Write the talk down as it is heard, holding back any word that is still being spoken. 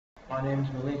My name is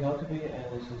Elkouby, and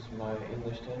this is my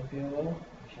English 10 POL,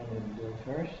 which I'm going to be doing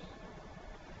first.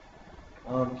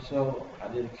 So I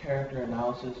did a character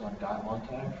analysis on Guy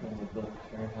Montag from the book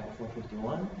Fahrenheit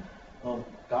 451.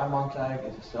 Guy Montag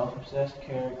is a self-obsessed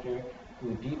character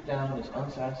who deep down is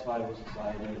unsatisfied with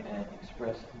society and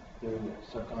expressed through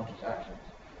subconscious actions.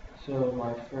 So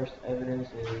my first evidence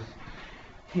is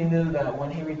he knew that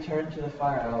when he returned to the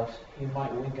firehouse, he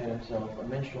might wink at himself, a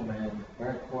minstrel man,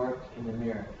 burnt corpse in the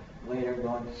mirror. Later,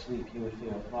 going to sleep, he would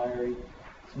feel a fiery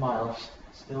smile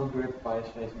still gripped by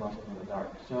his face muscles in the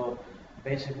dark. So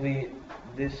basically,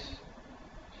 this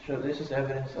is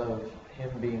evidence of him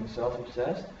being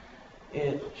self-obsessed.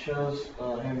 It shows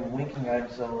him winking at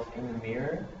himself in the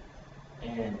mirror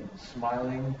and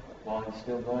smiling while he's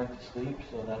still going to sleep.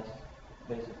 So that's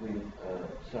basically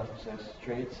self-obsessed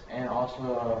traits. And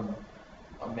also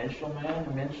a minstrel man.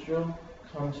 A minstrel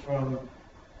comes from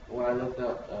what I looked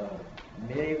up,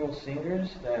 medieval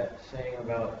singers that sang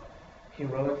about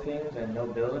heroic things and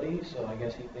nobility. So I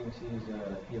guess he thinks he's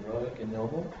heroic and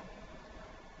noble.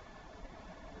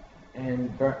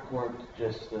 And burnt corpse,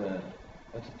 just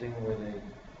that's a thing where they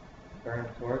burned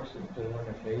corpse and put it on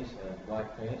their face,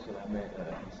 black paint, so that meant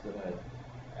he still had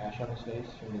ash on his face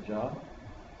from the job.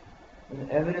 And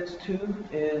evidence 2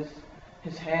 is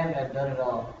his hand had done it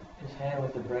all. His hand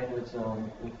with a brain of its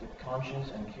own, with the conscience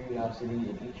and curiosity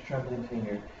in each trembling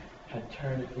finger, had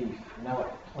turned a thief. Now it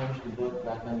plunged the book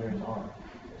back under his arm.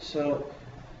 So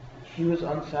he was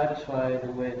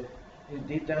unsatisfied with,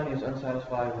 deep down he was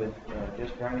unsatisfied with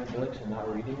just burning books and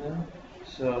not reading them.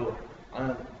 So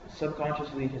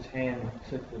subconsciously his hand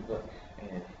took the book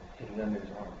and hid it under his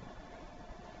arm.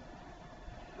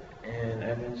 And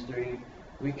evidence 3,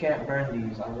 we can't burn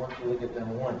these. I want to look at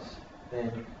them once.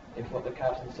 Then, if what the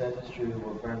captain says is true,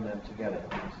 we'll burn them together.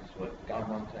 This is what Guy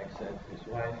Montag said to his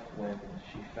wife when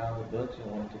she found the books and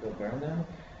wanted to go burn them.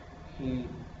 He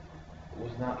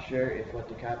was not sure if what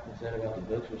the captain said about the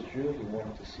books was true. He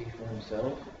wanted to see for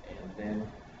himself, and then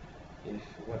if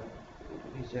what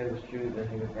he said was true, then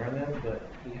he would burn them, but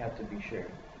he had to be sure.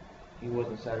 He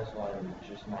wasn't satisfied with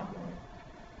just not knowing.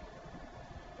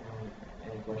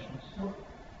 Any questions?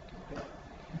 Okay.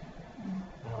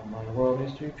 My world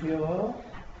history POL.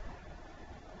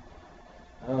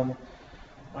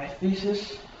 My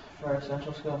thesis for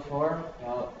Essential Skill 4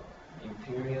 about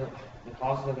the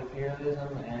causes of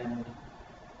imperialism and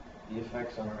the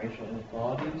effects on racial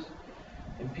inequalities.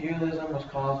 Imperialism was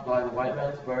caused by the white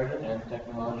man's burden and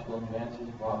technological advances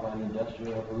brought by the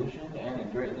Industrial Revolution, and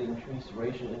it greatly increased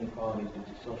racial inequalities due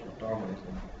to social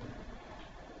Darwinism.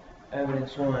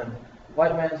 Evidence 1.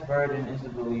 White man's burden is the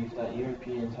belief that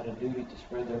Europeans had a duty to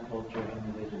spread their culture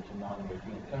and religion to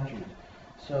non-European countries.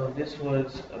 So this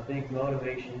was a big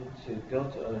motivation to go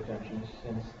to other countries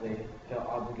since they felt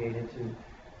obligated to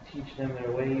teach them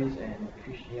their ways and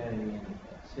Christianity and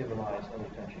civilize other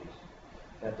countries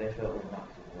that they felt were not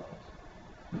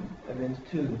civilized. Evidence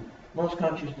 2. Most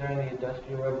countries during the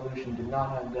Industrial Revolution did not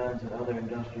have guns and other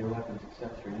industrial weapons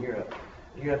except for Europe.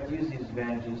 Europe used these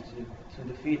advantages to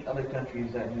defeat other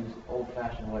countries that used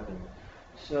old-fashioned weapons.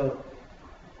 So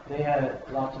they had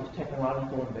lots of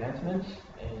technological advancements,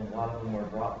 and a lot of them were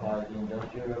brought by the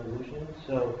Industrial Revolution.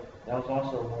 So that was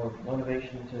also more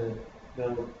motivation to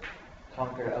go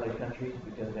conquer other countries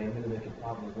because they knew they could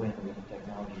probably win with the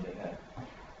technology they had.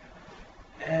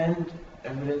 And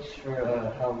evidence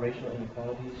for how racial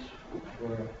inequalities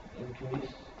were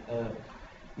increased.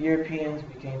 Europeans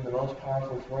became the most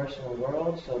powerful force in the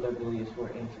world, so their beliefs were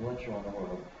influential in the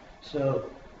world. So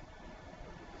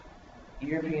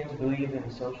Europeans believed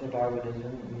in social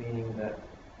Darwinism, meaning that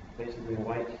basically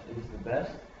white is the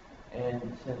best,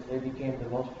 and since they became the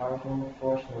most powerful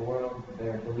force in the world,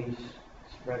 their beliefs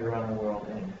spread around the world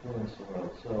and influenced the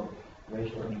world. So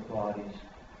racial inequalities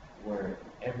were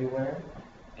everywhere,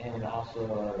 and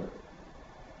also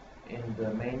in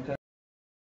the main country.